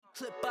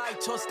Clip I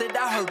tossed it,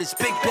 I heard it's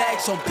big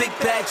bags on big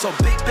bags on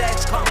big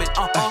bags coming,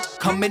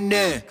 coming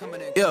in,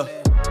 yeah,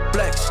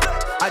 flex,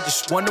 I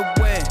just wanna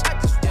win.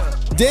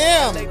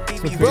 Damn,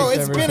 bro,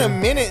 it's been a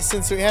minute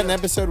since we had an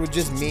episode with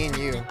just me and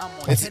you.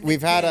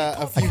 We've had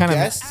a few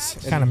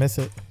guests. I kind of miss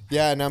it.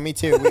 Yeah, no, me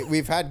too.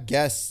 We've had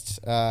guests,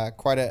 not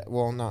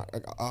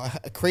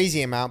a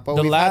crazy amount, but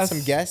we've had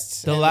some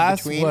guests. The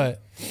last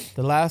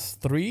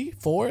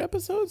 3-4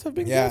 episodes have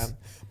been guests.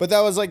 But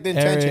that was like the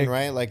intention, Eric,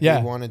 right? Like we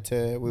wanted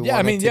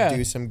to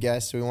do some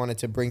guests. We wanted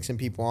to bring some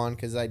people on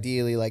because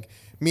ideally, like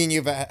me and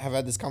you have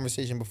had this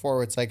conversation before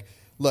where it's like,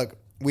 look,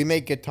 we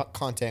make good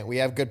content. We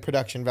have good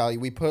production value.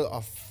 We put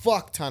a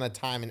fuck ton of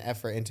time and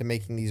effort into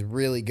making these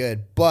really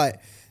good. But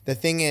the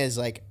thing is,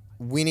 like,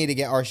 we need to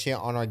get our shit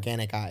on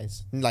organic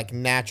eyes. Like,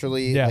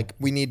 naturally, like,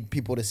 we need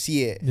people to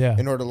see it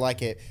in order to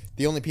like it.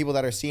 The only people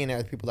that are seeing it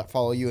are the people that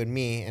follow you and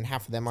me, and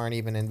half of them aren't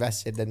even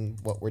invested in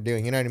what we're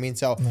doing. You know what I mean?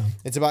 So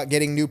it's about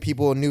getting new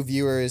people, new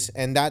viewers,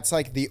 and that's,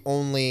 like, the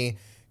only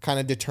kind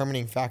of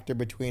determining factor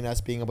between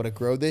us being able to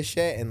grow this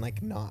shit and,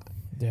 like, not.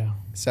 Yeah.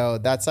 So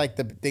that's, like,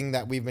 the thing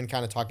that we've been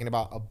kind of talking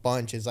about a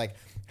bunch is, like,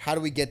 how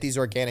do we get these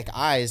organic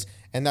eyes?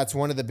 And that's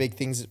one of the big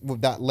things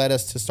that led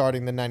us to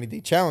starting the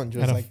 90-day challenge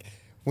was, like,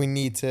 we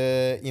need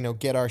to,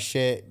 get our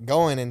shit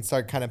going and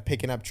start kind of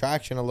picking up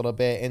traction a little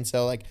bit. And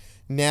so, like,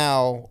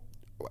 now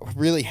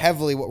really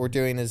heavily what we're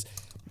doing is,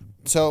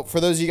 so for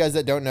those of you guys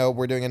that don't know,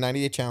 we're doing a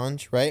 90-day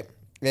challenge, right?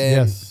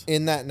 And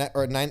in that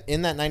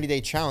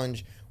 90-day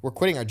challenge, we're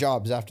quitting our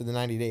jobs after the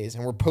 90 days,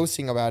 and we're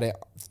posting about it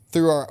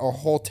through our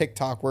whole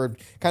TikTok. We're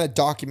kind of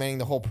documenting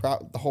the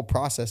whole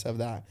process of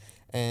that.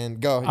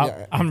 And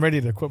I'm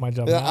ready to quit my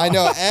job now. I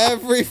know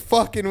every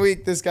fucking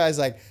week this guy's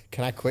like,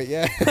 can I quit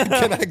yet?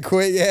 Can I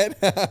quit yet?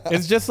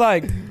 It's just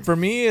like, for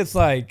me, it's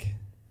like,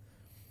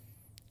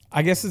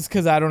 I guess it's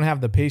because I don't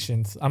have the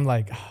patience. I'm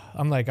like,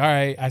 all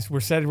right, we're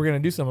said we're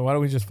going to do something. Why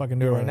don't we just fucking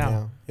do it right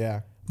now?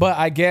 Yeah. But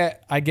I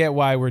get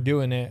why we're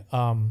doing it.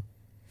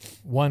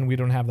 One, we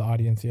don't have the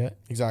audience yet.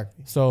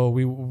 Exactly. So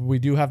we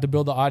do have to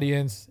build the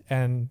audience.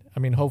 And I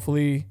mean,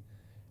 hopefully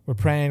we're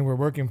praying, we're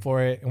working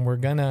for it, and we're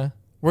gonna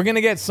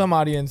get some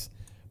audience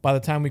by the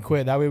time we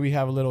quit. That way we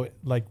have a little,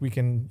 like, we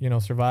can,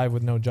 survive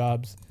with no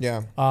jobs.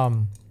 Yeah.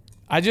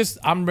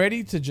 I'm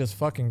ready to just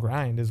fucking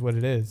grind is what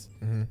it is.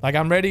 Mm-hmm. Like,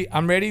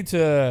 I'm ready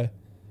to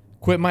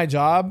quit my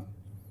job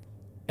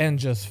and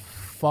just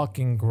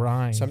fucking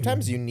grind.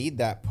 Sometimes you need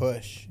that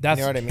push. You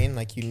know what I mean?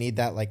 Like, you need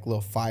that, like,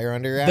 little fire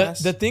under your ass.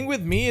 The thing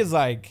with me is,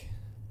 like,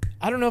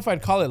 I don't know if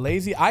I'd call it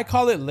lazy. I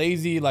call it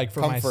lazy, like,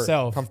 for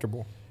myself.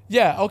 Comfortable.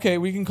 Yeah. Okay.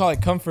 We can call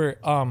it comfort.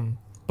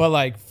 But,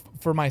 like,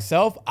 for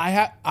myself,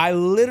 I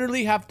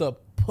literally have to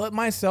put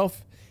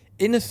myself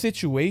in a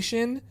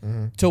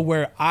situation to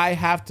where I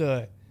have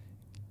to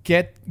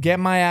get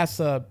my ass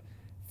up,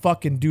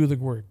 fucking do the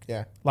work.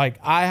 Yeah.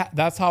 Like,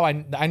 that's how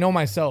I know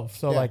myself.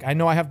 So like, I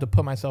know I have to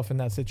put myself in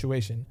that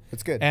situation.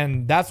 That's good.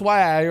 And that's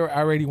why I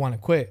already want to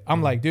quit.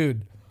 I'm like,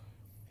 dude,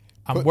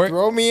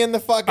 throw me in the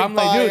fucking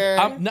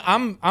fire. Dude,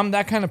 I'm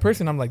that kind of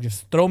person. I'm like,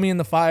 just throw me in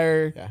the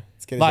fire. Yeah.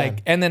 Let's get it like,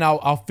 done. and then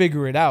I'll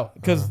figure it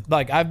out. Cause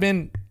like, I've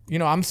been,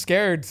 I'm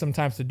scared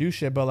sometimes to do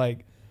shit, but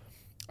like,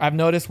 I've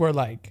noticed where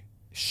like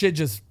shit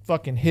just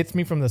fucking hits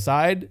me from the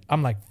side.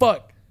 I'm like,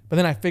 fuck. But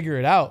then I figure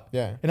it out.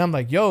 Yeah. And I'm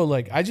like, yo,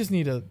 like, I just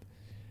need to,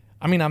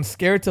 I'm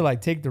scared to like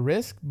take the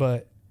risk,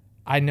 but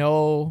I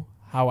know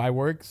how I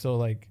work. So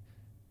like,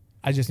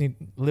 I just need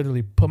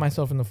literally put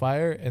myself in the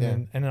fire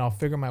and then I'll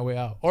figure my way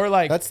out. Or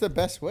like, that's the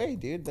best way,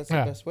 dude. That's the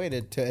best way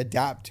to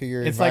adapt to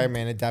your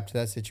environment, adapt to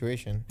that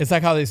situation. It's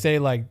like how they say,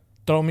 like,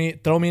 throw me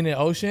in the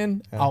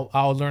ocean. Yeah.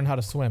 I'll learn how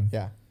to swim.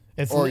 Yeah.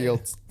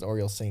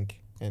 You'll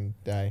sink and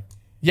die.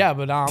 Yeah,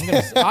 but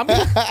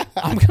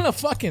I'm gonna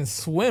fucking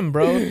swim,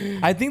 bro.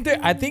 I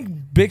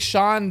think Big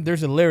Sean,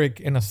 there's a lyric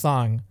in a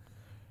song.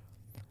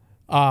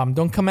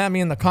 Don't come at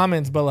me in the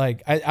comments, but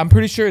like I'm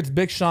pretty sure it's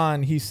Big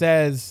Sean. He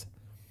says,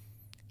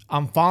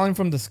 "I'm falling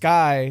from the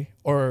sky,"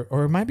 or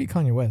it might be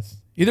Kanye West.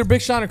 Either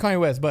Big Sean or Kanye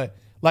West, but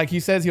like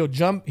he says he'll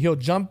jump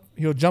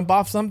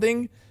off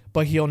something,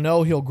 but he'll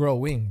know he'll grow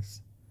wings.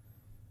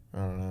 I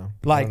don't know.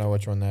 Like, I don't know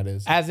which one that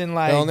is. As in,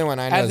 like, the only one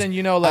I know. As in,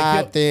 like,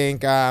 I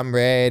think I'm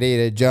ready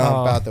to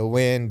jump out the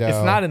window.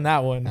 It's not in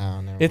that one.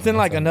 No, never it's in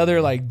like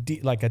another one.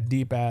 like a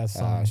deep ass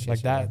song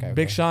like that. Okay,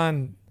 Big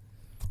Sean,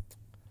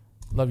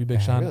 love you,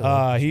 Big Sean.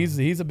 Really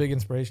he's a big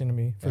inspiration to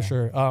me for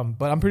sure.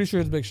 But I'm pretty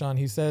sure it's Big Sean.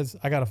 He says,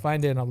 I gotta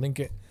find it and I'll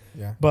link it.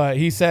 Yeah. But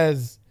he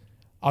says,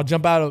 I'll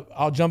jump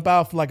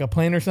out like a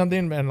plane or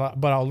something,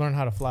 but I'll learn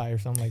how to fly or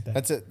something like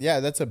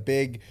that. That's a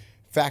big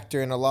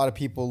factor in a lot of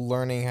people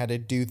learning how to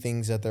do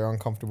things that they're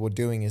uncomfortable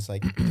doing is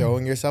like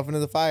throwing yourself into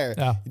the fire,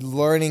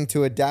 learning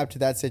to adapt to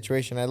that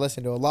situation. I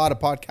listen to a lot of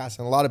podcasts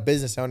and a lot of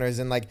business owners,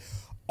 and like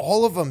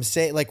all of them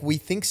say, like, we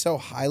think so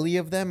highly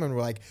of them and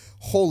we're like,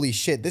 holy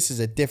shit, this is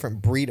a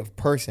different breed of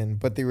person.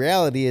 But the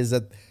reality is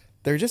that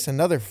they're just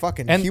another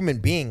fucking human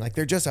being. Like,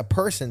 they're just a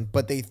person,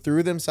 but they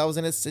threw themselves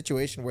in a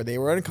situation where they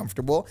were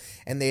uncomfortable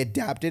and they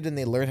adapted and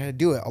they learned how to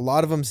do it. A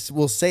lot of them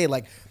will say,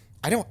 like,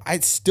 I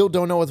still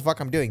don't know what the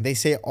fuck I'm doing. They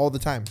say it all the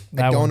time.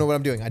 I don't know what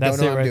I'm doing. I don't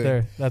know what I'm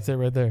doing. That's it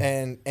right there.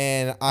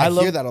 And I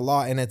hear that a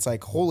lot, and it's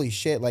like, holy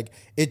shit. Like,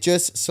 it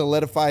just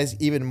solidifies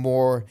even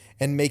more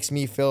and makes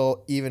me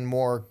feel even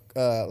more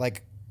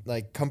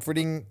like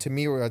comforting to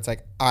me, where it's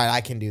like, all right,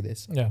 I can do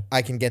this. Yeah.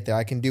 I can get there.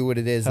 I can do what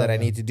it is that I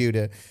need to do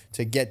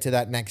to get to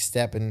that next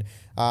step. And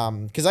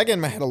because I get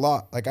in my head a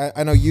lot. Like,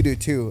 I know you do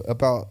too,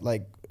 about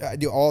like, I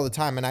do all the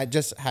time. And I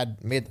just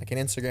had made like an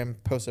Instagram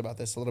post about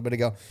this a little bit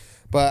ago.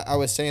 But I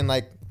was saying,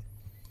 like,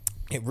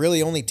 it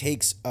really only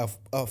takes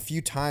a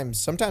few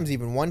times, sometimes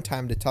even one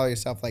time, to tell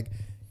yourself, like,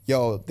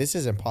 yo, this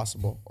is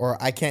impossible,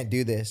 or I can't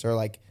do this, or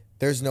like,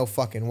 there's no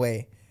fucking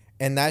way.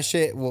 And that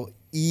shit will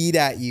eat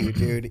at you,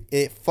 dude.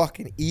 It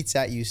fucking eats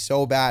at you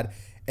so bad.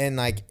 And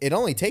like, it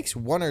only takes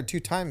one or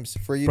two times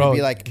for you to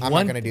be like, I'm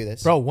not gonna do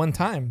this. Bro, one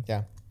time.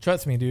 Yeah.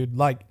 Trust me, dude.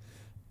 Like,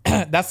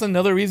 that's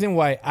another reason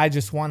why I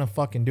just want to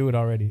fucking do it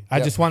already.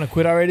 I just want to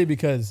quit already,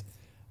 because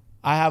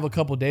I have a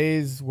couple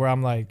days where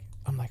I'm like,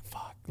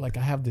 fuck. Like,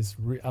 I have this,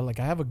 I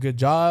have a good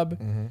job.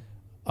 Mm-hmm.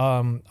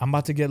 I'm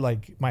about to get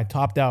like my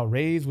topped out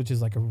raise, which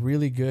is like a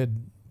really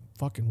good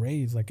fucking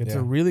raise. Like, it's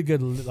a really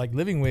good like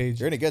living wage.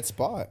 You're in a good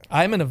spot.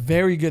 I'm in a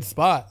very good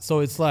spot. So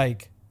it's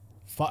like,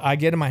 I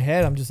get in my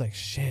head, I'm just like,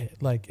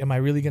 shit. Like, am I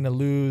really gonna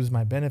lose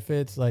my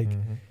benefits? Like,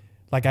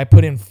 like I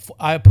put in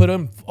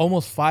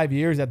almost 5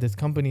 years at this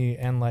company,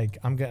 and like,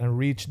 I'm gonna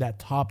reach that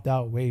topped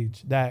out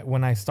wage. That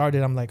when I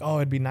started, I'm like, oh,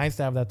 it'd be nice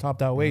to have that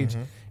topped out wage,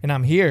 and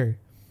I'm here.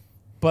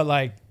 But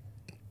like,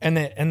 and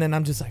then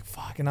I'm just like,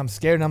 fuck, and I'm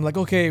scared, and I'm like,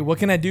 okay, what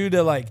can I do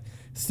to like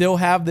still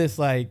have this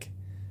like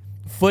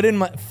foot in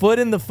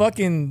the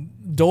fucking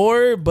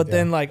door, but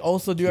then like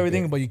also do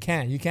everything. But you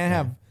can't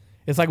have.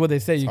 It's like what they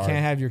say, you can't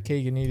have your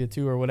cake and eat it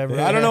too, or whatever.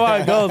 I don't know how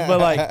it goes,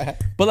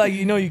 but like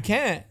you know, you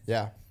can't.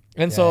 Yeah.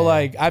 And so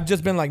like, I've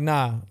just been like,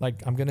 nah,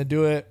 like, I'm gonna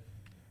do it.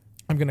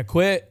 I'm gonna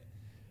quit.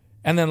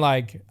 And then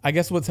like, I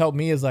guess what's helped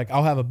me is like,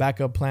 I'll have a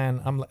backup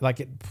plan. I'm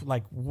like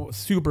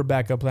super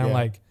backup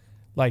plan.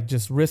 Like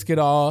just risk it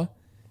all.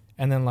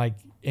 And then like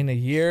in a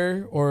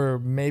year or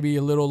maybe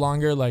a little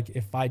longer, like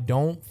if I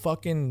don't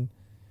fucking,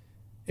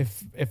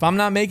 if I'm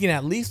not making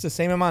at least the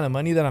same amount of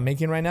money that I'm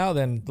making right now,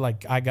 then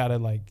like I gotta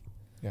like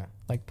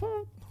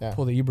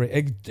pull the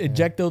e-brake,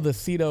 ejecto the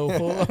Ceto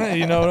pull,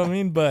 you know what I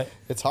mean? But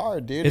it's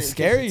hard, dude. It's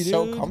scary, it's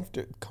dude.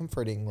 So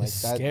comforting, like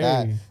it's that. Scary.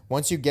 That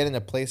once you get in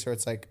a place where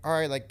it's like, all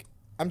right, like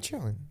I'm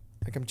chilling.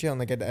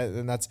 Like,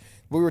 and that's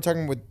what we were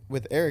talking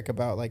with Eric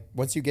about. Like,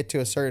 once you get to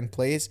a certain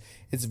place,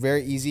 it's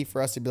very easy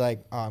for us to be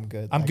like, oh, I'm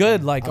good. I'm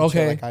good. Like, I'm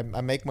okay. Chill. Like, I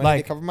make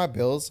money to cover my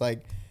bills.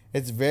 Like,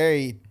 it's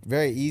very,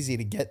 very easy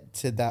to get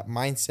to that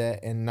mindset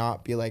and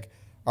not be like,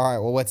 all right,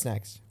 well, what's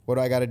next? What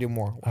do I got to do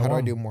more? How do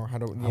I do more? How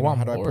do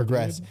I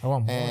progress? Dude. I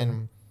want more.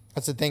 And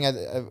that's the thing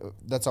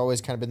that's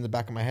always kind of been in the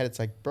back of my head. It's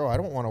like, bro, I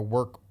don't want to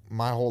work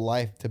my whole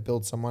life to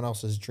build someone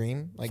else's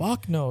dream. Like,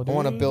 fuck no, dude. I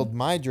want to build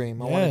my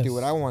dream. I want to do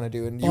what I want to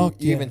do. And you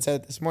even said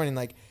it this morning,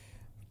 like,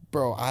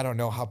 bro, I don't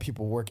know how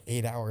people work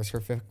 8 hours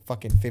for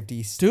fucking 50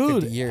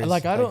 years.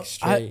 Like, I don't,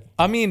 straight.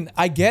 I mean,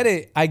 I get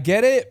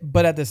it.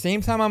 But at the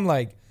same time, I'm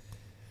like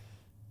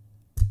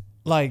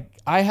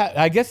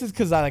I guess it's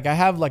because I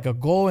have like a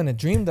goal and a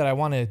dream that I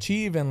want to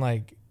achieve, and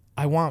like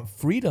I want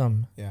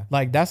freedom. Yeah.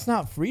 Like, that's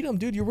not freedom,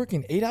 dude. You're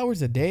working 8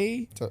 hours a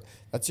day. So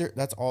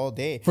that's all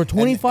day. For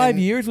 25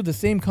 years with the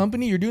same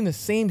company, you're doing the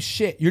same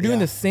shit. You're doing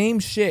the same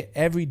shit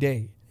every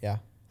day. Yeah.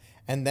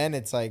 And then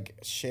it's like,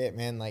 shit,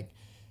 man, like,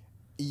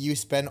 you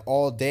spend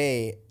all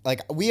day,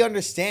 like, we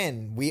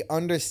understand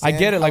I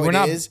get it. Like, we're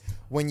not, is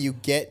when you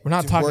get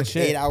to work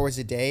shit. 8 hours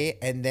a day,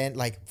 and then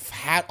like,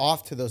 hat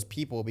off to those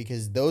people,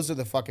 because those are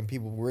the fucking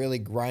people really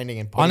grinding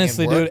and putting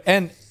honestly, in work. dude.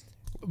 And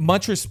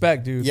much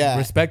respect, dude. Yeah.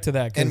 Respect to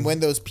that. And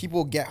when those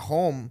people get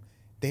home,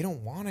 they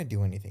don't want to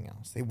do anything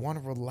else. They want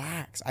to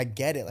relax. I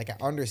get it. Like, I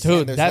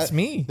understand. Dude, that's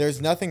me.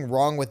 There's nothing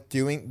wrong with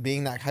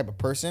being that type of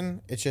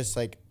person. It's just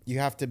like, you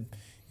have to,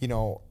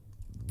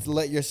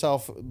 let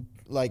yourself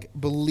like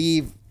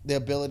believe the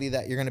ability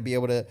that you're going to be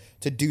able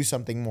to do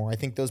something more. I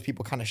think those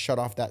people kind of shut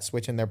off that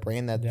switch in their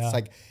brain that's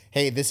like,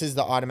 hey, this is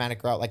the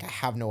automatic route. Like, I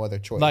have no other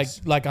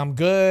choice. Like I'm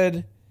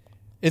good.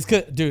 It's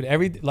good, dude.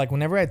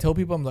 Whenever I tell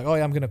people, I'm like, oh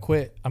yeah, I'm gonna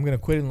quit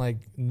in like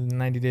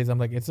 90 days. I'm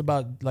like, it's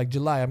about like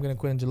July. I'm gonna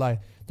quit in July.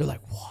 They're like,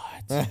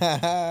 what?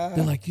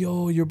 They're like,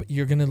 yo,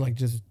 you're gonna like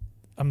just.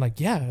 I'm like,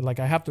 yeah, like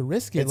I have to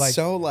risk it. It's like,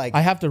 so like,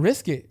 I have to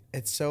risk it.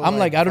 It's so. I'm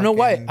like I don't know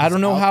why. I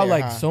don't know how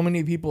like so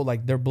many people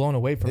like they're blown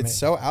away from it. It's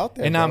so out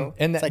there, and bro.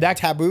 It's like that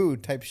taboo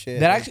type shit.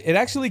 That it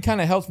actually kind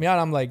of helps me out.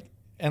 I'm like.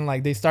 And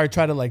like they start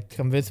trying to like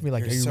convince me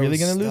like, are you really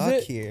gonna lose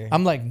it? Here.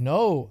 I'm like,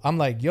 no. I'm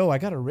like, yo, I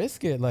gotta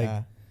risk it. Like.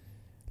 Yeah.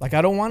 Like,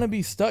 I don't want to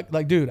be stuck.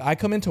 Like, dude, I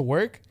come into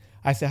work,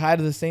 I say hi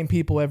to the same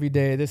people every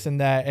day, this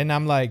and that. And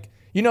I'm like,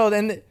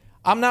 then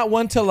I'm not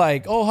one to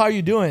like, oh, how are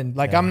you doing?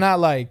 Like, I'm not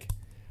like,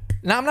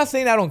 now I'm not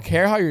saying I don't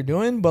care how you're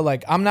doing, but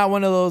like, I'm not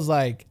one of those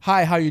like,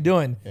 hi, how you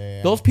doing?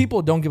 Yeah. Those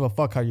people don't give a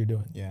fuck how you're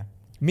doing. Yeah.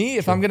 Me,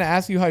 if I'm going to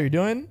ask you how you're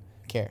doing,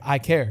 care. I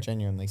care.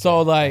 Genuinely so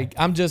care. Like,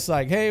 I'm just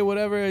like, hey,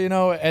 whatever,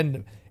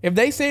 and if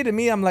they say to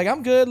me, I'm like,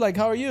 I'm good. Like,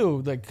 how are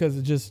you? Like, because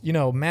it just, you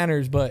know,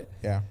 manners. But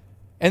yeah.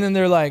 And then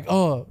they're like,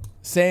 oh,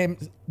 same,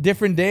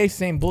 different day,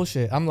 same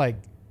bullshit. I'm like,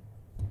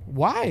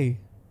 why?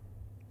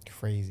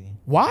 Crazy.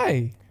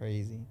 Why?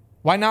 Crazy.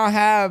 Why not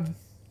have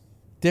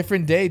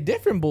different day,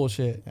 different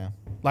bullshit? Yeah.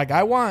 Like,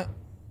 I want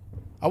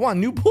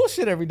new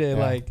bullshit every day. Yeah.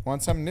 Like,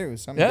 want something new,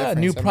 something different,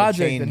 new something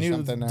project, change, a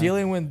new something,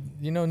 dealing with,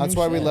 you know. That's new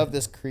why shit. we love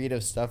this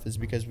creative stuff, is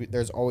because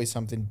there's always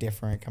something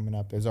different coming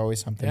up. There's always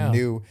something Yeah.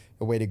 new,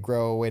 a way to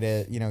grow, a way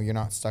to, you know, you're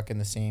not stuck in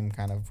the same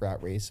kind of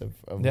rat race of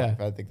Yeah.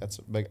 life. I think that's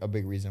a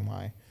big reason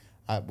why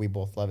we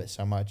both love it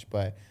so much.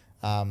 But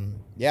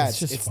yeah,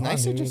 it's fun,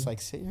 nice dude. to just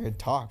like sit here and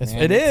talk, It's,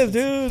 man. it is,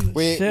 dude.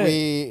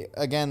 We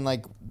again,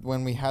 like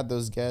when we had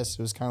those guests,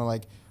 it was kind of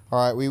like, all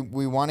right,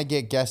 we want to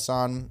get guests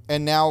on,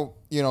 and now,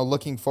 you know,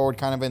 looking forward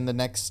kind of in the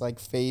next like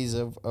phase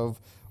of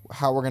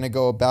how we're going to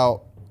go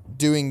about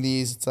doing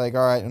these. It's like,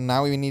 all right, and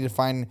now we need to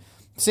find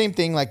same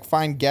thing, like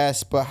find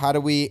guests, but how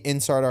do we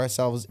insert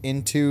ourselves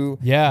into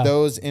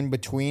those in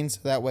between,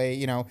 so that way,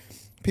 you know,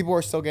 people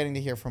are still getting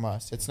to hear from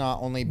us. It's not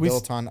only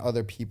built on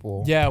other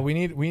people. Yeah, we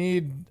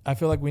need. I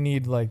feel like we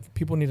need, like,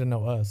 people need to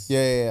know us.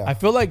 Yeah. I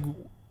feel like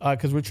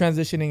because we're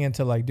transitioning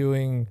into like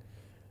doing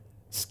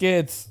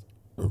skits,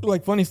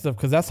 like funny stuff,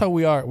 because that's how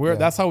we are.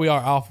 That's how we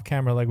are off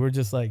camera. Like, we're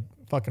just like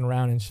fucking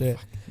around and shit.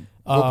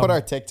 We'll put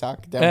our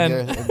TikTok down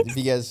here if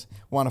you guys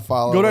want to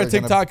follow. Go to our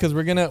TikTok, because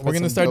we're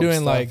gonna start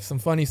doing stuff. like some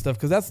funny stuff,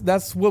 because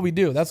that's what we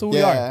do. That's what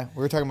we are. Yeah,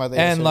 we were talking about that.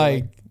 And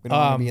yesterday, like, we don't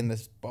want to be in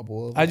this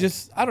bubble. I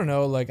don't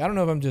know. Like, I don't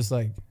know if I'm just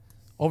like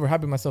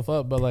overhyping myself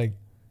up, but like,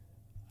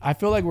 I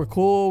feel like we're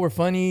cool, we're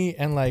funny,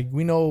 and like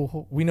we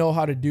know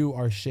how to do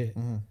our shit.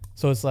 Mm-hmm.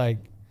 So it's like,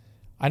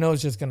 I know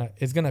it's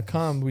gonna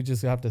come. We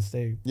just have to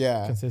stay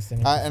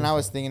consistent. And I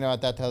was thinking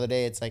about that the other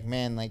day. It's like,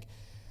 man, like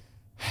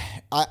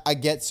I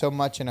get so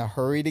much in a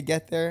hurry to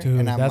get there, dude,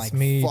 and I'm that's like,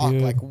 me, fuck,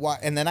 dude. like what?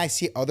 And then I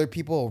see other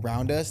people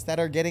around us that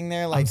are getting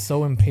there. Like, I'm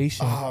so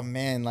impatient. Oh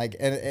man, like,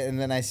 and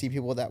then I see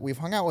people that we've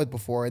hung out with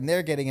before, and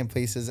they're getting in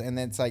places, and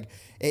then it's like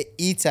it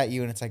eats at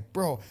you, and it's like,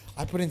 bro,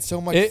 I put in so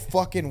much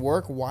fucking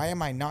work. Why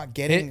am I not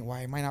getting?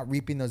 Why am I not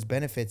reaping those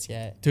benefits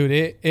yet? Dude,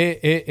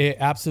 it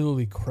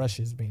absolutely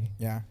crushes me.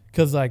 Yeah.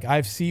 Because like I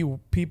see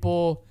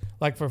people,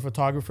 like for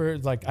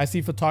photographers, like I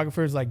see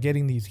photographers like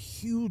getting these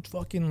huge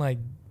fucking like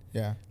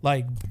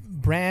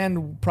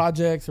brand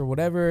projects or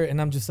whatever,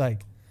 and I'm just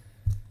like,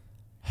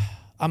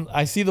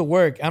 I see the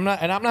work. I'm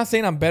not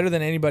saying I'm better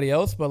than anybody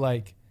else, but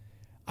like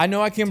I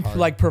know I can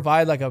like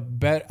provide like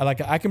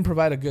I can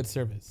provide a good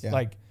service. Yeah.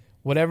 Like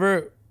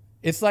whatever,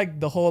 it's like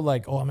the whole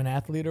like, oh, I'm an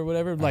athlete or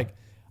whatever. Yeah.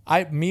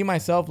 Like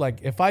myself, like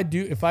if I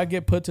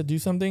get put to do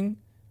something,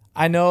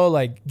 I know,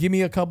 like, give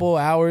me a couple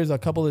hours, a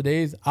couple of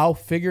days, I'll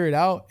figure it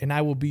out, and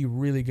I will be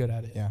really good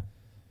at it. Yeah.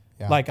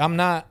 Like, I'm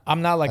not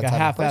like that a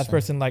half-ass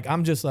person. Like,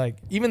 I'm just like,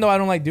 even though I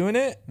don't like doing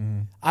it,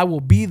 I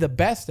will be the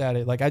best at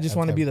it. Like, I just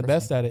want to be the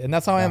best at it. And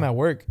that's how I am at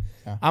work.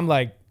 Yeah. I'm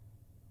like,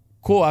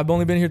 cool, I've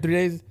only been here 3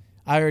 days.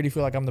 I already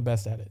feel like I'm the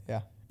best at it.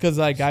 Yeah. Because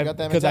like I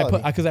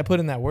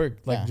put in that work.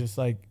 Like, just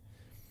like,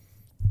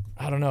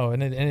 I don't know.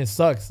 And it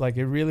sucks. Like,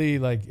 it really,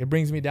 like, it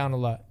brings me down a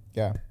lot.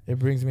 Yeah, it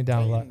brings me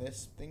down a lot.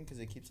 This thing, because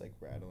it keeps like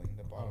rattling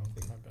the bottom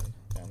thing.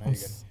 Yeah, no, you're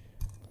good.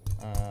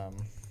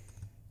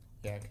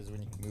 Yeah, because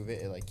when you move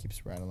it, it like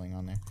keeps rattling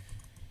on there.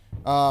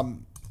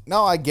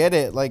 No, I get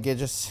it. Like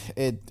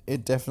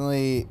it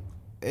definitely,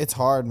 it's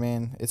hard,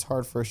 man. It's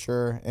hard for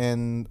sure.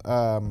 And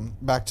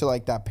back to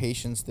like that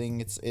patience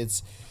thing.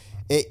 It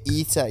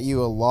eats at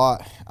you a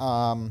lot.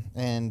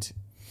 And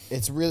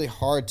it's really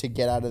hard to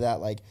get out of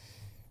that. Like,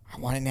 I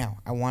want it now.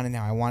 I want it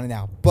now. I want it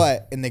now.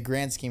 But in the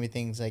grand scheme of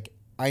things, like,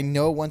 I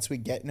know once we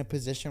get in a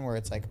position where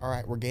it's like, all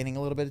right, we're gaining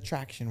a little bit of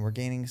traction. We're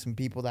gaining some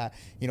people that,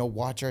 you know,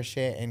 watch our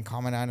shit and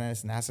comment on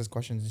us and ask us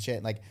questions and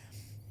shit. Like,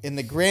 in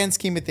the grand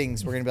scheme of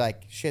things, we're going to be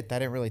like, shit, that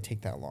didn't really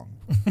take that long.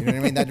 You know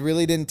what I mean? That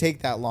really didn't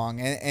take that long.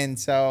 And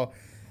so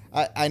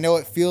I know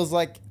it feels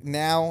like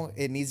now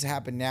it needs to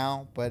happen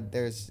now, but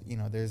there's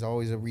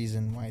always a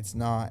reason why it's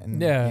not.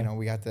 And, you know,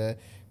 we have to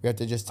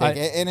just take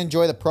it and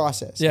enjoy the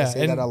process. Yeah. I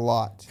say that a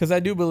lot. Because I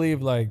do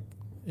believe, like,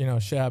 you know,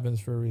 shit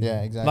happens for a reason.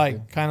 Yeah, exactly.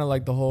 Like, kind of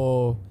like the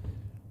whole,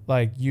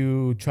 like,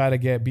 you try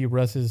to be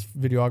Russ's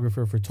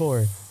videographer for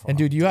tour. And,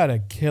 dude, you had a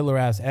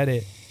killer-ass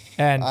edit.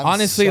 And I'm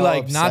honestly, so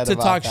like, not to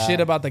talk shit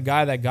about the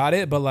guy that got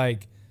it, but,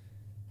 like...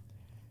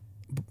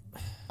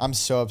 I'm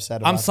so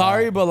upset about that. I'm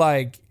sorry, but,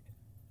 like,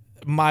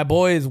 my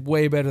boy is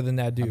way better than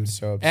that dude. I'm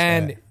so upset.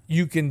 And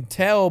you can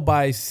tell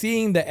by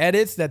seeing the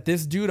edits that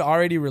this dude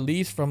already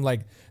released from,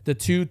 like, the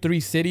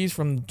 2-3 cities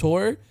from the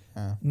tour.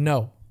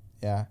 No.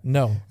 Yeah.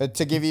 No.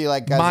 To give you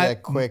like guys a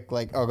quick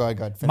like, oh, go ahead.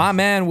 Finish. My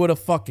man would have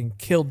fucking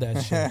killed that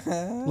shit.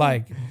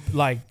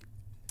 like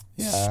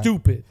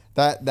stupid.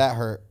 That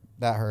hurt.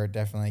 That hurt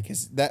definitely,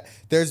 because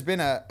there's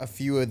been a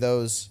few of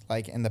those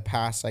like in the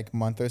past like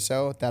month or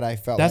so that I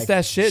felt that's like,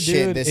 that shit,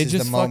 dude. This it is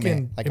just the moment.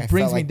 Fucking like it I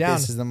brings felt me like down.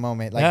 This is the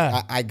moment.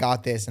 Like I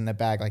got this in the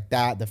bag, like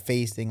that, the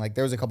face thing. Like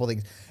there was a couple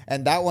things,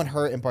 and that one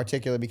hurt in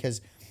particular because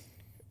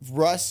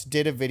Russ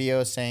did a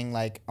video saying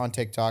like on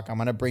TikTok, I'm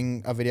gonna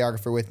bring a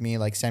videographer with me,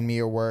 like send me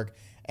your work.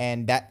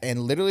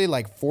 And literally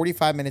like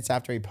 45 minutes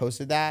after he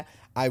posted that,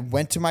 I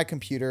went to my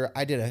computer.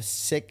 I did a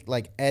sick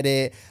like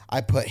edit.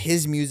 I put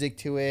his music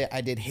to it.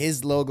 I did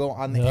his logo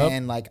on the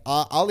end. Like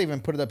I'll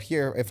even put it up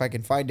here if I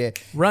can find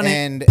it. Run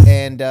it.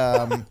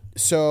 And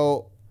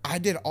so I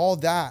did all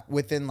that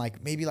within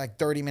like maybe like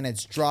 30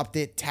 minutes. Dropped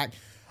it. Tagged.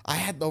 I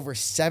had over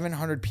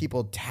 700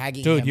 people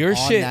tagging him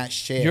on that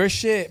shit. Your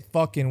shit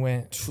fucking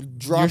went.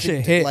 Your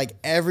shit hit. Like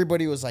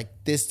everybody was like,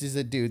 "This is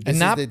the dude. This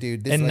is the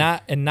dude." This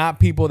and not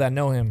people that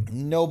know him.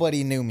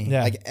 Nobody knew me.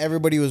 Yeah. Like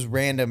everybody was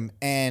random,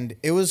 and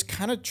it was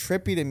kind of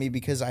trippy to me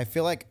because I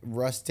feel like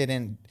Russ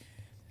didn't.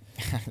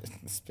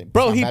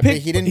 Bro, he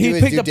didn't do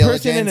his due diligence.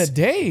 Person in a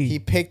day. He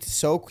picked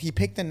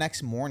the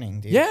next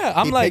morning, dude.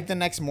 Yeah, he picked the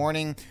next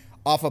morning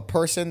off a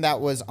person that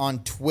was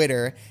on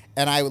Twitter,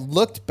 and I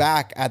looked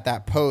back at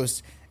that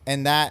post.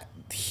 And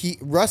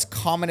Russ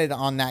commented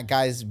on that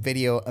guy's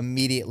video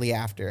immediately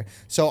after.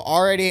 So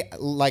already,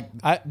 like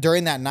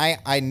during that night,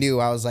 I knew.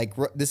 I was like,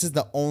 this is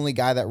the only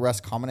guy that Russ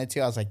commented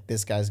to. I was like,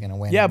 this guy's gonna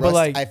win. Yeah, Russ, but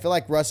like, I feel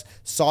like Russ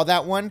saw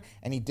that one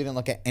and he didn't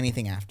look at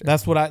anything after.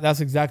 That's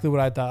exactly what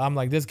I thought. I'm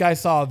like, this guy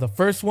saw the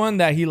first one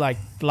that he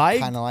liked.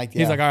 Kind of liked. Yeah.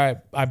 He's like, all right,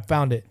 I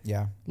found it.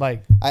 Yeah.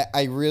 Like,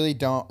 I really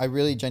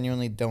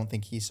genuinely don't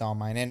think he saw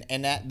mine,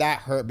 and that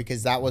hurt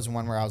because that was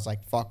one where I was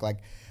like, fuck, like.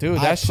 Dude,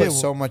 I put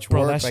so much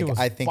work. Like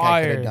I think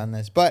I could have done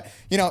this, but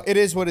it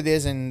is what it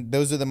is, and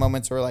those are the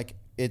moments where like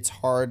it's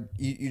hard.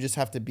 You just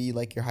have to be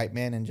like your hype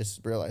man and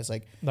just realize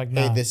like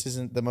hey, this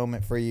isn't the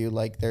moment for you.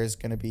 Like there's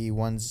gonna be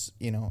ones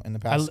in the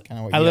past.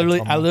 I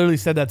literally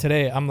said that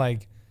today. I'm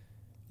like,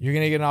 you're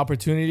gonna get an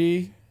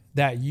opportunity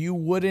that you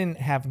wouldn't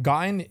have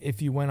gotten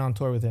if you went on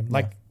tour with him.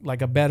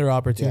 Like a better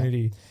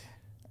opportunity. Yeah.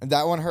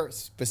 That one hurt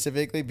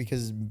specifically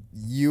because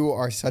you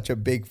are such a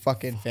big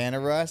fucking fan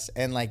of Russ,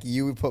 and like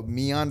you put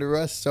me onto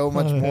Russ so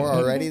much more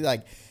already.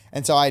 Like,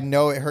 and so I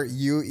know it hurt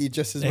you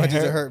just as much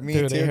as it hurt me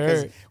too,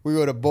 because we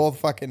would have both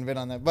fucking been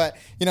on that. But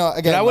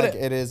again, like,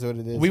 it is what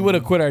it is. We would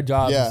have quit our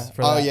jobs. Yeah.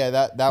 For that. Yeah.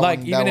 That like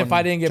one, even if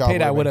I didn't get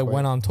paid, I would have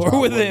went on tour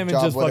with him and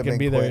just fucking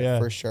be there. Yeah,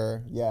 for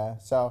sure. Yeah.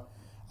 So.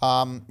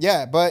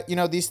 But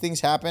these things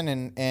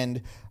happen,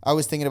 and I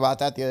was thinking about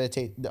that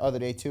the other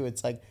day too.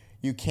 It's like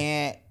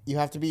you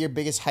have to be your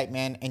biggest hype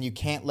man, and you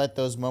can't let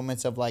those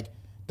moments of like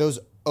those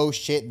oh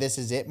shit this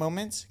is it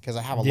moments, because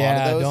I have a lot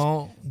of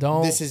those.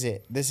 Don't this is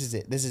it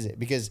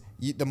because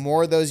the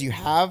more of those you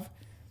have,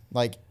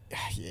 like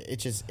it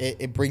just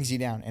it brings you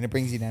down, and it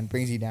brings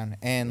you down,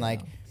 and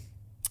like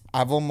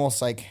I've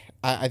almost like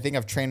I think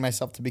I've trained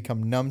myself to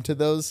become numb to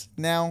those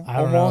now. I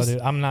don't know,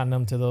 dude. I'm not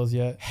numb to those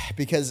yet.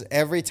 Because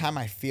every time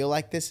I feel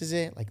like this is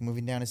it, like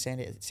moving down to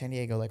San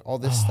Diego, like all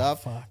this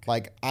stuff,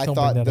 like I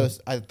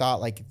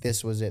thought like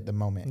this was it, the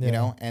moment,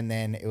 and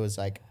then it was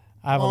like,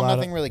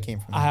 nothing really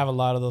came from it. I have a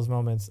lot of those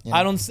moments.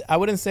 I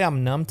wouldn't say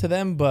I'm numb to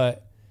them,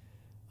 but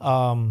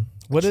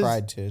what does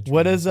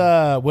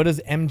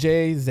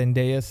MJ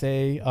Zendaya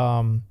say?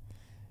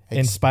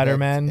 In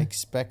Spider-Man,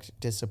 expect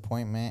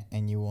disappointment,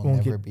 and you will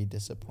never be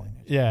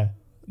disappointed. Yeah,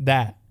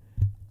 that.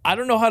 I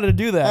don't know how to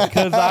do that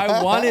because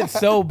I want it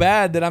so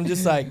bad that I'm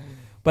just like.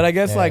 But I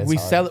guess like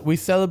we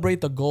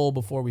celebrate the goal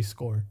before we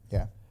score.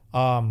 Yeah.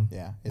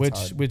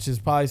 Which is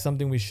probably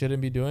something we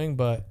shouldn't be doing,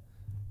 but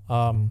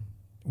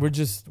we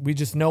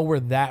just know we're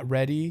that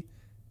ready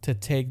to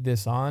take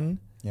this on.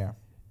 Yeah.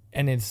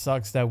 And it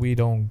sucks that we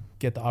don't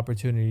get the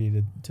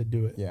opportunity to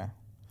do it. Yeah.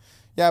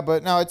 Yeah,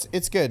 but no,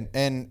 it's good,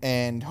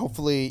 and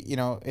hopefully,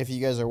 if you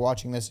guys are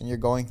watching this and you're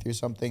going through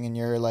something and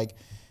you're like,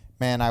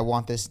 man, I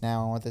want this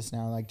now,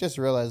 like just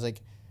realize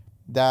like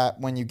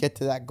that when you get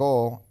to that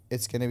goal,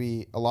 it's gonna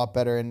be a lot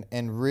better,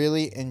 and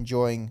really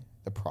enjoying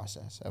the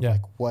process of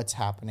like what's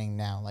happening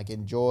now. Like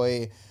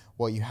enjoy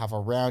what you have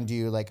around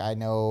you. Like I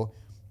know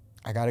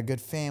I got a good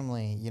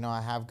family,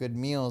 I have good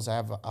meals, I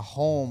have a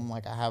home,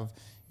 like I have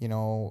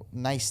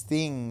nice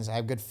things. I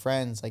have good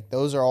friends. Like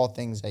those are all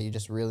things that you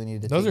just really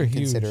need to take into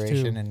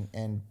consideration.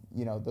 And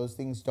those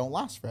things don't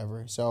last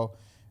forever. So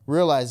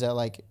realize that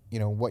like,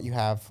 what you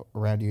have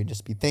around you, and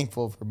just be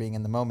thankful for being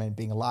in the moment,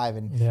 being alive,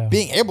 and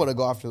being able to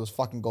go after those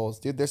fucking goals,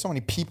 dude. There's so many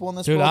people in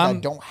this world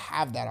that don't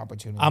have that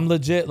opportunity. I'm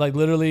legit, like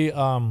literally,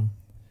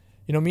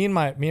 me and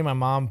my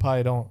mom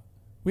probably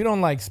we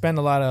don't like spend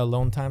a lot of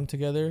alone time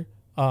together,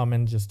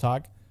 and just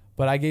talk,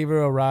 but I gave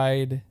her a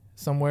ride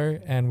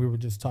somewhere and we were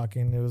just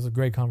talking. It was a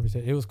great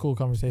conversation. It was a cool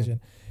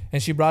conversation.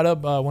 And she brought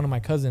up one of my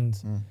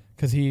cousins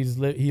because he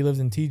lives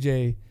in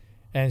TJ,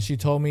 and she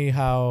told me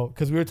how,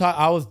 because we were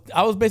talking,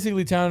 I was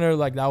basically telling her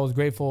like I was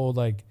grateful,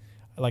 like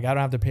I don't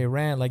have to pay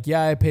rent. Like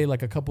I pay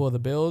like a couple of the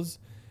bills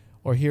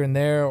or here and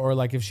there, or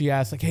like if she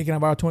asks like, hey, can I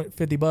borrow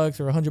 $50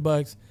 or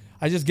 $100,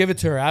 I just give it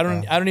to her. I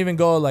don't even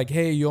go like,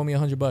 hey, you owe me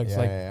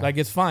 $100. Like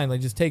it's fine, like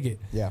just take it.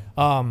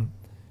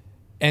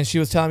 And she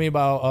was telling me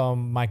about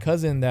my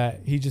cousin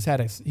that he just had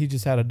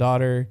a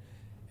daughter,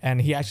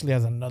 and he actually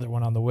has another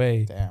one on the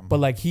way. Damn. But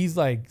like he's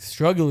like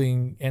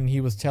struggling, and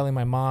he was telling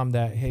my mom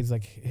that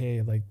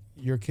hey, like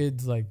your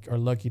kids like are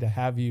lucky to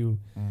have you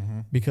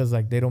because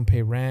like they don't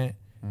pay rent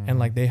and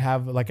like they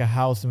have like a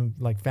house and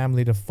like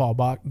family to fall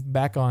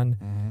back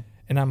on.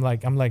 And I'm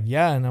like,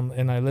 yeah.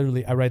 And I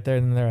literally, I right there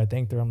and there, I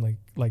thanked her. I'm like,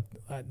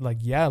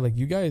 yeah, like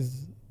you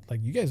guys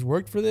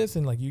worked for this.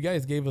 And like, you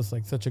guys gave us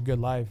like such a good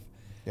life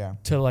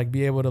to like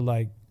be able to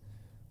like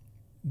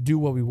do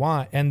what we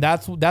want. And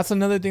that's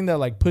another thing that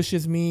like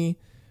pushes me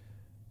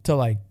to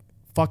like,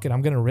 fuck it,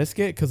 I'm going to risk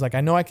it. Cause like,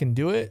 I know I can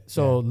do it.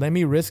 So let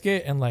me risk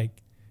it and like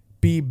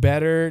be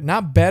better,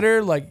 not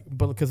better, like,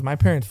 but because my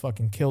parents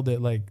fucking killed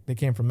it. Like they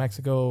came from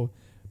Mexico,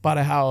 bought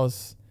a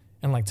house,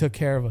 and like took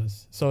care of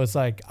us. So it's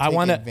like I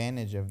want to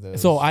advantage of those.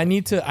 So I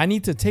need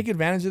to take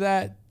advantage of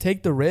that,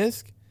 take the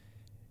risk,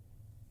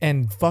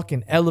 and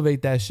fucking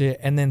elevate that shit,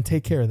 and then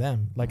take care of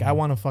them. Like I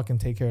want to fucking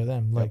take care of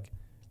them. Like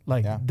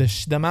the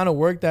amount of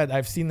work that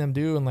I've seen them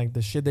do, and like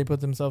the shit they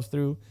put themselves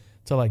through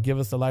to like give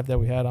us the life that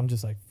we had. I'm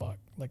just like fuck.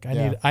 Like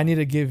I need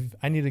to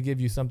give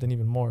you something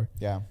even more.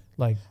 Yeah.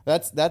 Like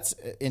that's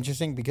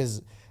interesting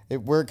because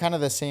we're kind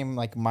of the same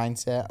like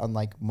mindset on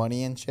like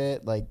money and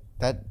shit. Like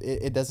that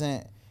it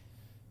doesn't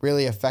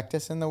really affect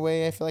us in the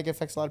way I feel like it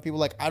affects a lot of people.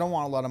 Like I don't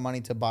want a lot of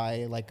money to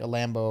buy like a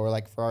Lambo or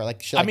like Ferrari,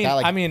 like shit like that.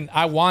 Like, I mean,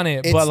 I want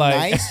it, it's but like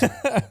nice.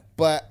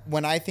 But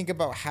when I think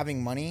about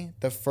having money,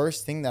 the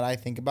first thing that I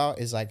think about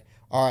is like,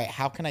 all right,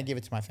 how can I give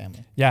it to my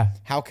family? Yeah.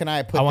 How can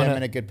I put them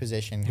in a good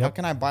position? How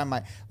can I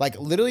buy like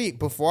literally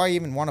before I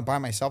even want to buy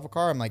myself a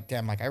car, I'm like,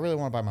 damn, like I really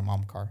want to buy my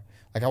mom a car.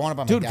 Like I want to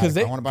buy my dad. Dude,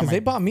 because they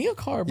bought me a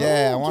car, bro.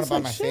 Yeah, I want to buy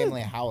my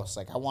family a house.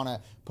 Like I want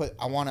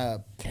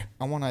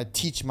to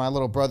teach my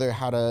little brother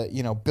how to,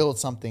 build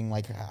something.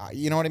 Like,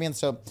 you know what I mean?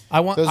 So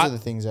those are the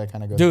things that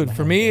kind of go. Dude,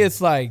 for me,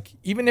 it's like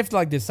even if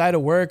like decide to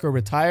work or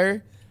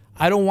retire,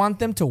 I don't want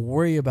them to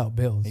worry about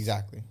bills.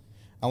 Exactly.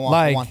 I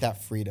want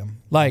that freedom.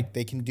 Like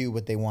they can do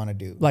what they want to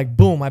do. Like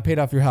boom, I paid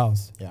off your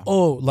house. Yeah.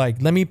 Oh, like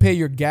let me pay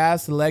your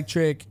gas,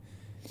 electric,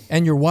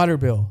 and your water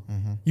bill.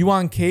 Mm-hmm. You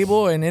want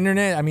cable and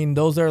internet? I mean,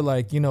 those are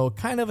like,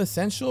 kind of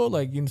essential,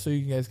 like, so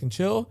you guys can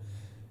chill.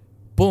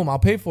 Boom, I'll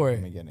pay for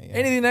it.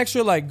 Anything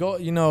extra, like go,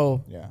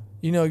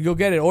 you'll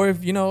get it. Or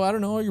if, I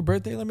don't know, your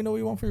birthday, let me know what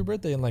you want for your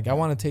birthday. And like,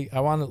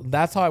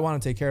 that's how I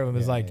want to take care of them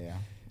is like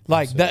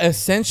the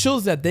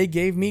essentials that they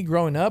gave me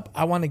growing up,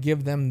 I want to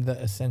give them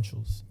the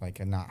essentials.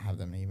 Like and not have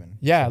them even.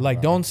 Yeah.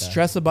 Like don't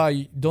stress about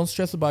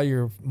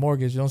your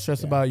mortgage. Don't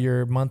stress about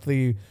your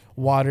monthly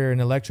water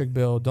and electric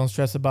bill. Don't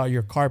stress about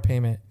your car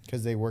payment.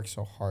 Because they work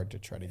so hard to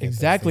try to get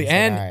exactly.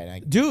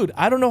 And dude,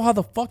 I don't know how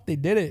the fuck they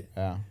did it.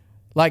 Yeah.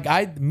 Like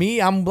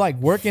I'm like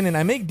working and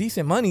I make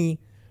decent money,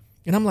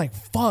 and I'm like,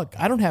 fuck,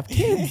 I don't have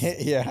kids.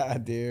 Yeah,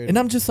 dude. And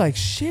I'm just like,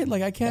 shit,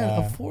 like I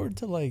can't afford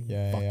to like.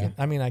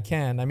 I mean, I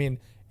can. I mean,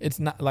 it's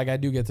not like I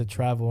do get to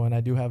travel and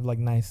I do have like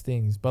nice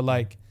things, but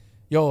like,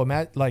 yo,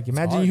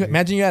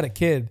 imagine you had a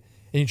kid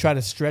and you try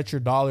to stretch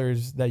your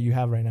dollars that you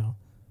have right now.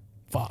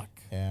 Fuck.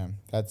 Yeah,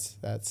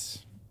 that's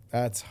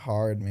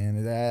hard,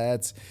 man.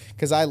 That's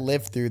because I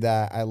lived through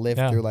that. I lived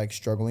through like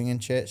struggling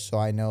and shit. So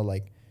I know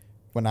like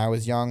when I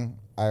was young,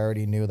 I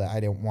already knew that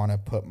I didn't want to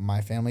put my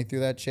family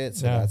through that shit.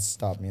 So that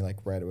stopped me like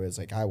right away. It's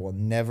like I will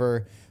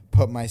never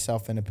put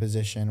myself in a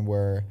position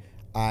where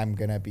I'm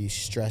gonna be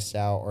stressed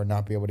out or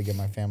not be able to give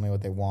my family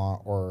what they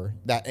want or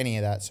any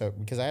of that. So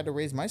because I had to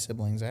raise my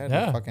siblings, I had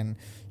to fucking,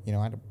 I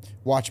had to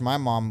watch my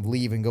mom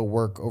leave and go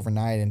work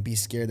overnight and be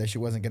scared that she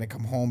wasn't gonna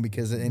come home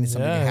because something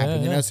could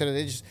happen. So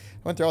they just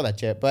went through all that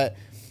shit. But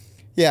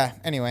yeah,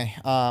 anyway,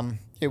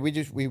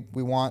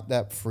 we want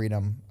that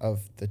freedom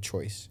of the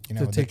choice.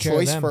 The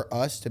choice for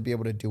us to be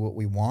able to do what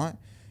we want.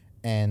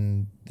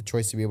 And the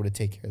choice to be able to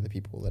take care of the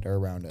people that are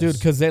around us. Dude,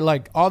 because they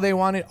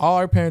all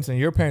our parents and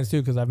your parents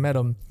too, because I've met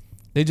them.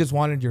 They just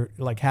wanted your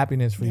like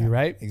happiness for you,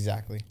 right?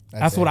 Exactly.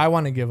 That's what I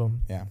want to give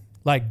them. Yeah.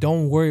 Like,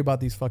 don't worry about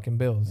these fucking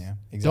bills. Yeah.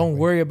 Exactly. Don't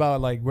worry about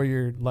like where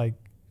you're like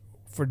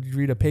for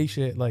you to pay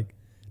shit. Like,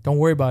 don't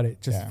worry about it.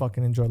 Just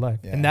fucking enjoy life.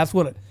 Yeah. And that's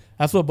what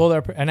both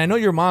our. And I know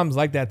your mom's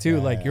like that too.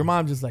 Your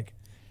mom's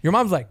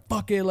like,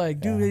 fuck it.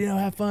 Like, dude,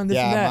 have fun. This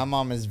and that. My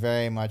mom is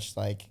very much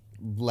like,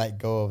 let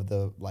go of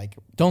the like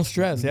don't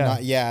stress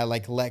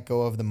like let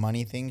go of the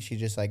money thing. She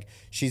just like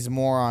she's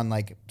more on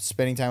like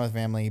spending time with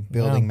family,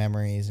 building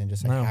memories, and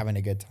just like having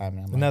a good time.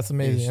 And that's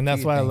amazing. And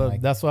that's why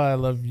I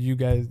love you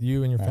guys,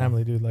 you and your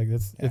family, dude. Like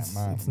it's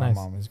nice. My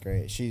mom is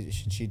great.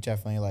 She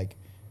definitely like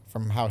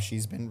from how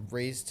she's been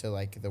raised to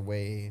like the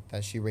way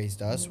that she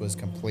raised us was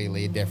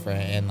completely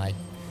different and like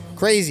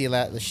crazy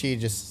that she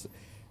just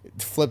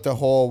flipped a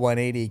whole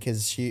 180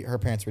 because her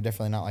parents were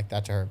definitely not like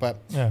that to her.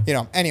 But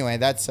anyway,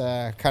 that's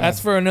that's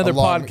for another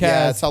podcast.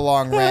 Yeah, it's a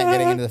long rant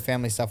getting into the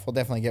family stuff. We'll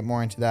definitely get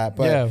more into that.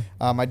 But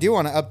I do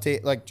want to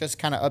update, like just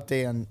kind of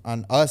update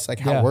on us, like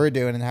how we're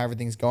doing and how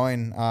everything's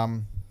going.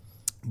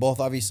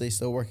 Both obviously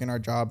still working our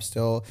jobs,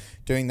 still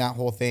doing that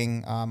whole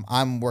thing.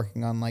 I'm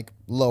working on like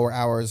lower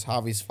hours.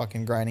 Javi's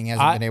fucking grinding. He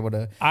hasn't been able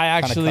to. I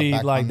actually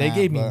like they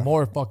gave me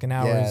more fucking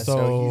hours. Yeah,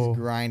 so he's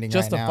grinding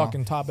just right to now.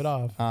 Fucking top it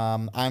off.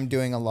 I'm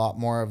doing a lot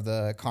more of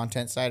the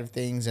content side of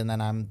things, and then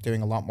I'm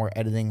doing a lot more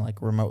editing,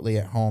 like remotely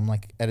at home,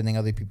 like editing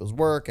other people's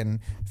work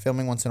and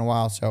filming once in a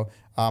while. So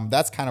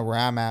that's kind of where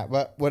I'm at.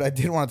 But what I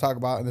did want to talk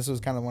about, and this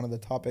was kind of one of the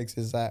topics,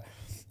 is that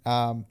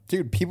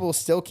Dude, people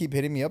still keep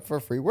hitting me up for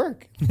free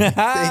work. They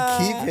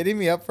keep hitting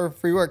me up for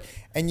free work.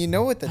 And you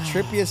know what the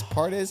trippiest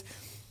part is?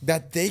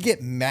 That they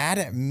get mad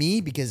at me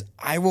because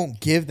I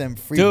won't give them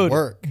free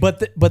work.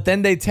 But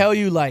then they tell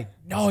you like,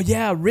 no,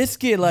 yeah,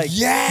 risk it. Like,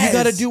 you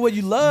got to do what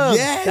you love.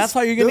 Yes. That's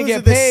how you're going to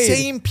get paid. The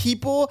same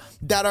people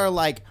that are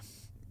like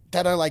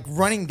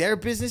running their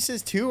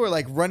businesses too, or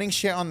like running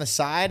shit on the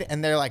side,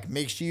 and they're like,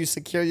 make sure you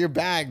secure your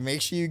bag,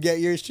 make sure you get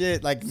your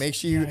shit, like make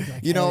sure you,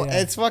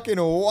 it's fucking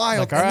wild.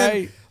 Like, all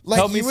right.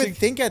 Like you would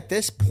think at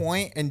this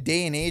point and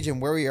day and age and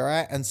where we are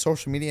at and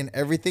social media and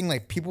everything,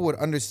 like people would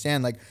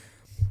understand, like,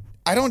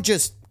 I don't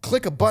just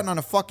click a button on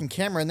a fucking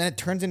camera and then it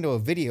turns into a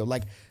video.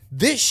 Like,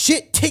 this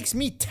shit takes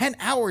me 10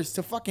 hours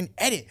to fucking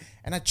edit,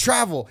 and I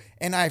travel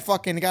and I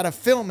fucking gotta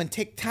film and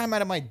take time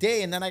out of my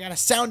day, and then I gotta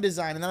sound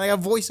design, and then I got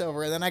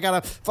voiceover, and then I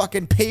gotta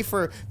fucking pay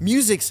for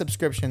music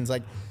subscriptions.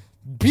 Like,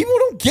 people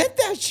don't get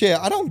that shit.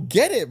 I don't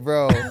get it,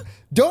 bro.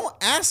 Don't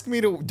ask me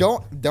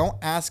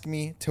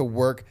to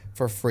work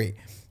for free.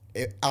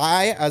 If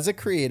I, as a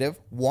creative,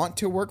 want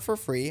to work for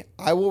free,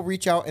 I will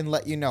reach out and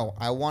let you know.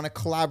 I want to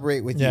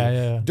collaborate with you.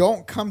 Yeah.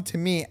 Don't come to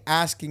me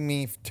asking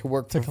me to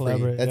work for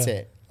free. That's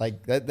it.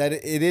 Like that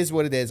it is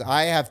what it is.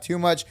 I have too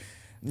much,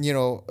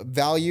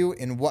 value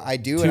in what I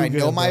do, and I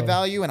know my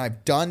value, and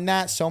I've done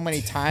that so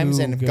many times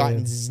and have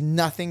gotten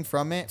nothing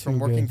from it from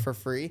working for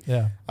free.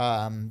 Yeah.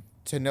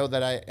 To know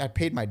that I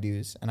paid my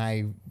dues and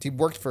I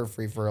worked for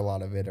free for a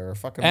lot of it, or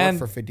fucking worked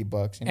for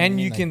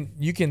 $50.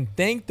 You can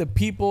thank the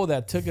people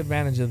that took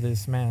advantage of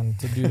this, man,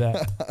 to do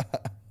that.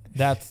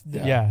 That's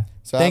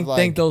So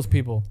thank those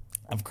people.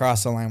 I've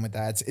crossed the line with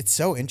that. It's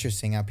so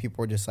interesting how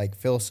people are just like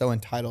feel so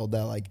entitled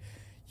that like,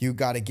 you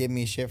got to give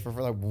me shit for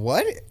like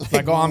what?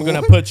 Like oh, I'm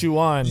gonna put you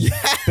on. Yeah.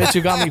 Bitch,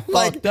 you got me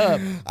fucked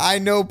up. I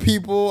know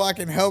people. I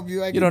can help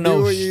you. You don't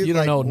know. You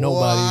don't know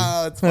nobody.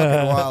 Wow, it's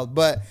fucking wild.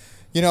 But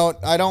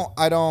I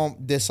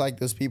don't dislike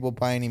those people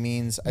by any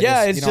means. I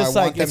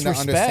want them to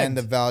understand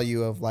the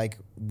value of like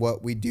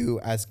what we do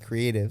as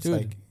creatives. Dude,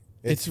 like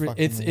it's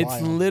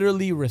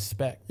literally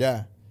respect.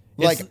 Yeah.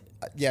 Go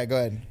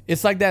ahead.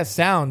 It's like that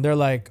sound. They're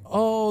like,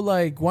 oh,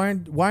 like why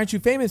aren't you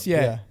famous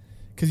yet? Yeah.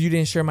 Because you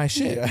didn't share my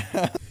shit.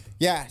 Yeah.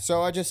 Yeah,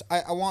 so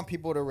I want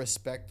people to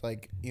respect,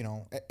 like,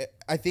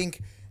 I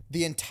think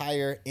the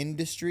entire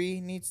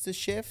industry needs to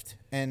shift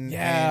and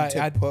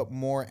to put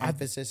more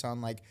emphasis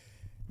on, like,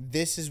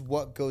 this is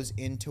what goes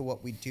into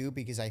what we do,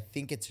 because I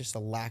think it's just a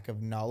lack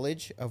of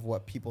knowledge of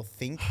what people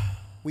think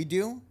we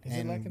do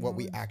and what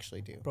we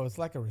actually do. Bro, it's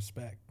lack of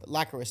respect.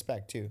 Lack of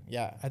respect, too,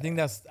 yeah. I think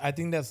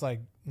that's like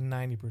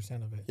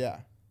 90% of it. Yeah.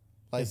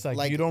 It's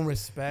like you don't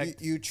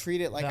respect. You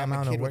treat it like I'm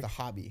a kid with a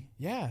hobby.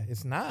 Yeah,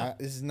 it's not.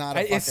 This is not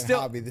a fucking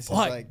hobby. This is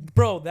like,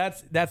 bro.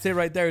 That's it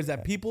right there. Is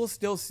that people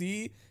still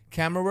see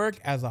camera work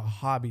as a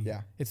hobby?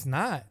 Yeah, it's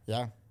not.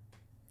 Yeah.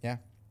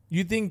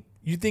 You think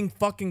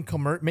fucking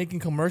making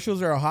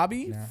commercials are a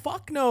hobby? Yeah.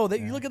 Fuck no.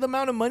 You look at the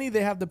amount of money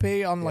they have to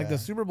pay on like the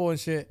Super Bowl and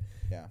shit.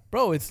 Yeah,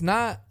 bro, it's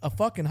not a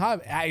fucking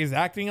hobby. Is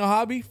acting a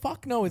hobby?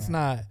 Fuck no, it's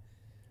not.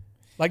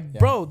 Like,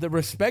 bro, the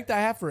respect I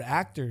have for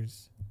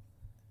actors.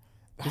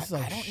 I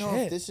don't know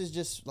if this is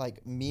just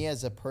like me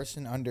as a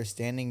person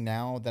understanding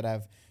now that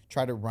I've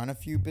tried to run a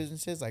few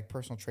businesses, like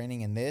personal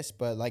training and this,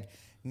 but like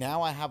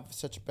now I have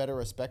such better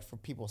respect for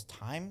people's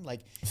time.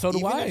 Like, so do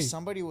even I. If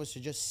somebody was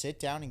to just sit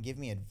down and give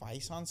me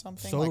advice on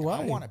something, so like do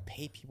I want to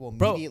pay people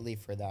immediately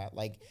for that.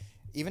 Like,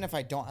 even if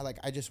I don't,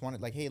 I just want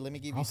it. Like, hey, let me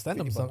give you. I'll send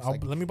them something.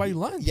 Like, let me buy you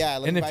lunch. Yeah,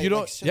 and if you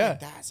don't, like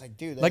that, it's like,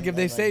 dude. Like if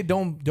they say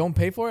don't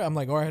pay for it, I'm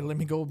like, all right, let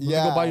me go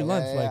buy you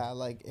lunch.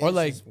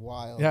 It's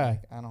wild. Yeah,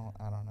 like, I don't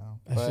know.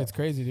 That shit's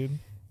crazy, dude.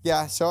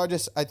 Yeah, so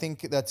I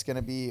think that's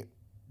gonna be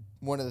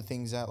one of the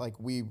things that like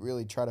we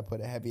really try to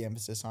put a heavy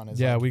emphasis on is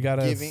we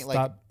gotta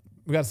stop.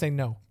 We gotta say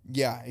no.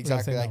 Yeah,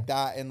 exactly like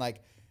that, and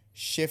like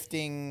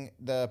shifting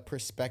the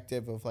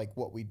perspective of like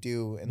what we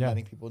do and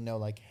letting people know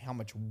like how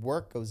much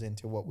work goes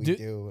into what we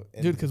do.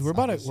 Dude, because we're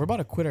about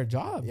to quit our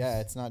jobs.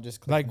 Yeah, it's not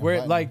just like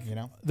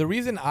the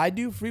reason I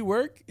do free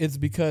work is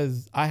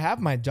because I have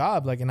my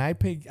job, like, and I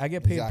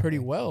get paid pretty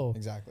well.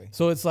 Exactly.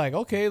 So it's like,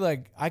 okay,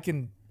 like I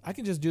can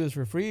just do this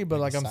for free, but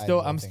like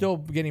I'm still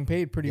getting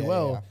paid pretty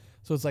well. Yeah.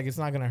 So it's like it's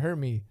not gonna hurt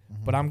me,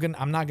 but I'm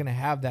not gonna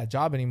have that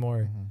job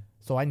anymore.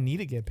 So I need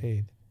to get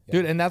paid,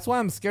 dude. And that's why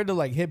I'm scared to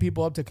like hit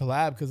people up to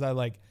collab, because I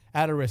like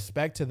out of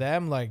respect to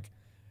them, like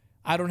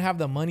I don't have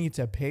the money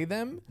to pay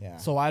them,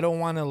 so I don't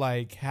want to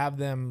like have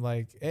them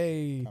like,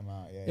 hey, come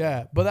out,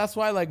 But that's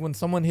why like when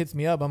someone hits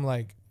me up, I'm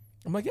like,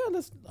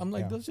 let's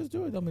just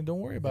do it. I mean, don't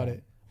worry about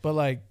it. But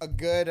like a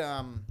good.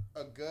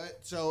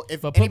 So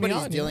if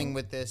anybody's dealing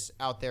with this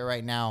out there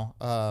right now,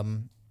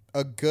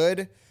 a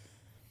good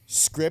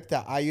script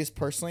that I use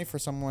personally for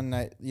someone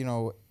that,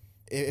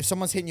 if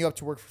someone's hitting you up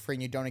to work for free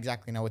and you don't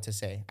exactly know what to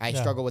say, I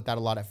struggle with that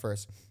a lot at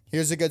first.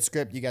 Here's a good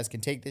script. You guys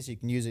can take this. You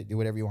can use it. Do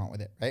whatever you want with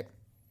it, right?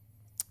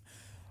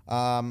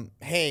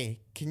 Hey,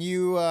 can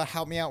you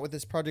help me out with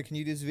this project? Can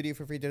you do this video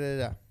for free? Da, da,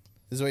 da, da.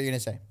 This is what you're going to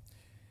say.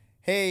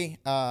 Hey,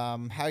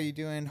 how you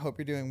doing? Hope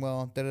you're doing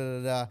well. Da, da,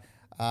 da, da.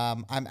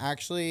 I'm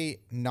actually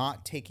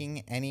not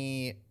taking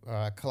any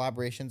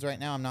collaborations right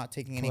now. I'm not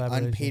taking any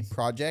unpaid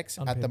projects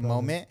at the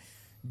moment,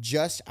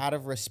 just out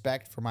of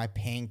respect for my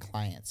paying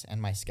clients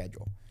and my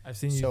schedule. I've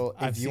seen so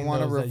if you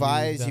want to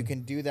revise, you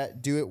can do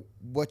that. Do it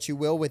what you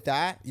will with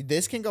that.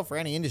 This can go for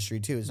any industry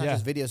too. It's not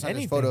just video. It's not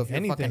just photo. If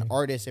you're a fucking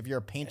artist, if you're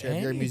a painter,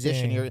 if you're a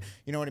musician, you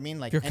know what I mean?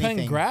 Like you're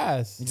cutting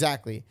grass.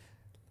 Exactly.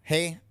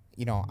 Hey,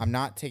 I'm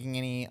not taking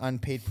any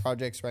unpaid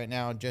projects right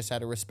now, just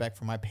out of respect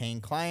for my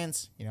paying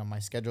clients. My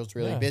schedule's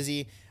really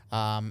busy.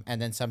 And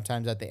then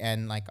sometimes at the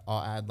end, like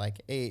I'll add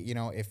like, hey,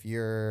 if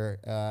you're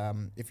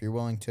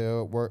willing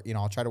to work,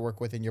 I'll try to work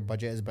within your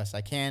budget as best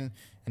I can.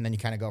 And then you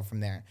kind of go from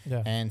there.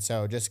 Yeah. And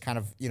so just kind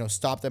of,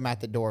 stop them at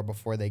the door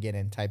before they get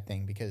in type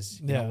thing, because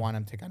you don't want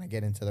them to kind of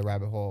get into the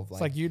rabbit hole of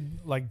like, it's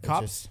like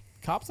cops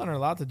aren't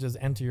allowed to just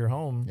enter your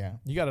home. Yeah.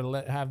 You got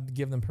to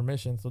give them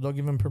permission. So they'll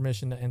give them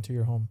permission to enter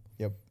your home.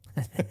 Yep.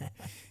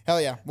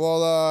 Hell yeah.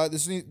 Well,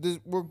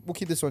 we'll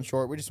keep this one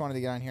short. We just wanted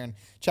to get on here and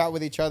chat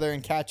with each other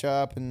and catch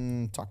up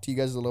and talk to you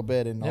guys a little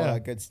bit and all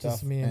that good stuff.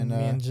 Just me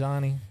and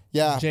Johnny.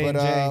 Yeah,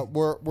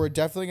 we're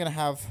definitely gonna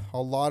have a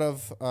lot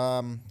of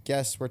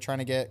guests. We're trying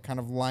to get kind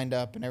of lined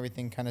up and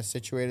everything kind of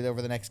situated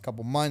over the next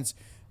couple months.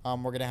 We're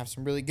going to have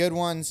some really good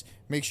ones.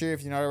 Make sure,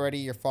 if you're not already,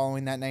 you're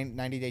following that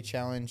 90-day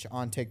challenge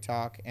on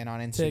TikTok and on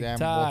Instagram.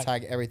 We'll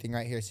tag everything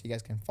right here so you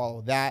guys can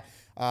follow that.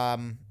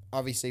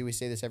 Obviously, we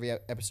say this every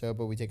episode,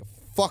 but we take a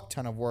fuck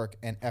ton of work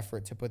and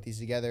effort to put these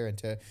together and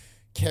to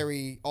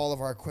carry all of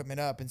our equipment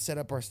up and set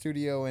up our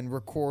studio and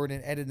record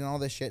and edit and all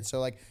this shit. So,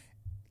 like,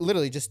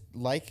 literally just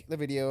like the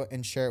video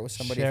and share it with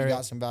somebody if you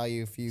got some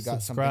value, if you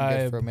got something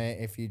good from it,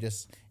 if you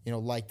just,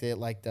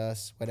 liked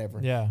us, whatever.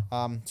 Yeah.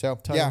 So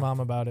tell your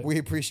mom about it. We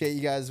appreciate you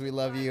guys. We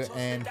love you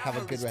and have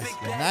a good rest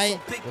of your night.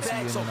 We'll see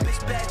you in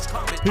the next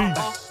one.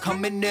 Peace.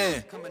 Coming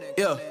in.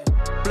 Yeah.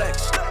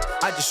 Flex.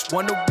 I just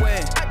want to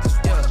win.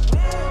 Yeah.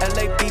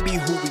 LA BB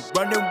who we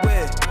running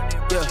with.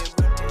 Yeah.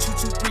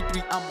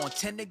 2233, I'm on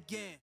 10 again.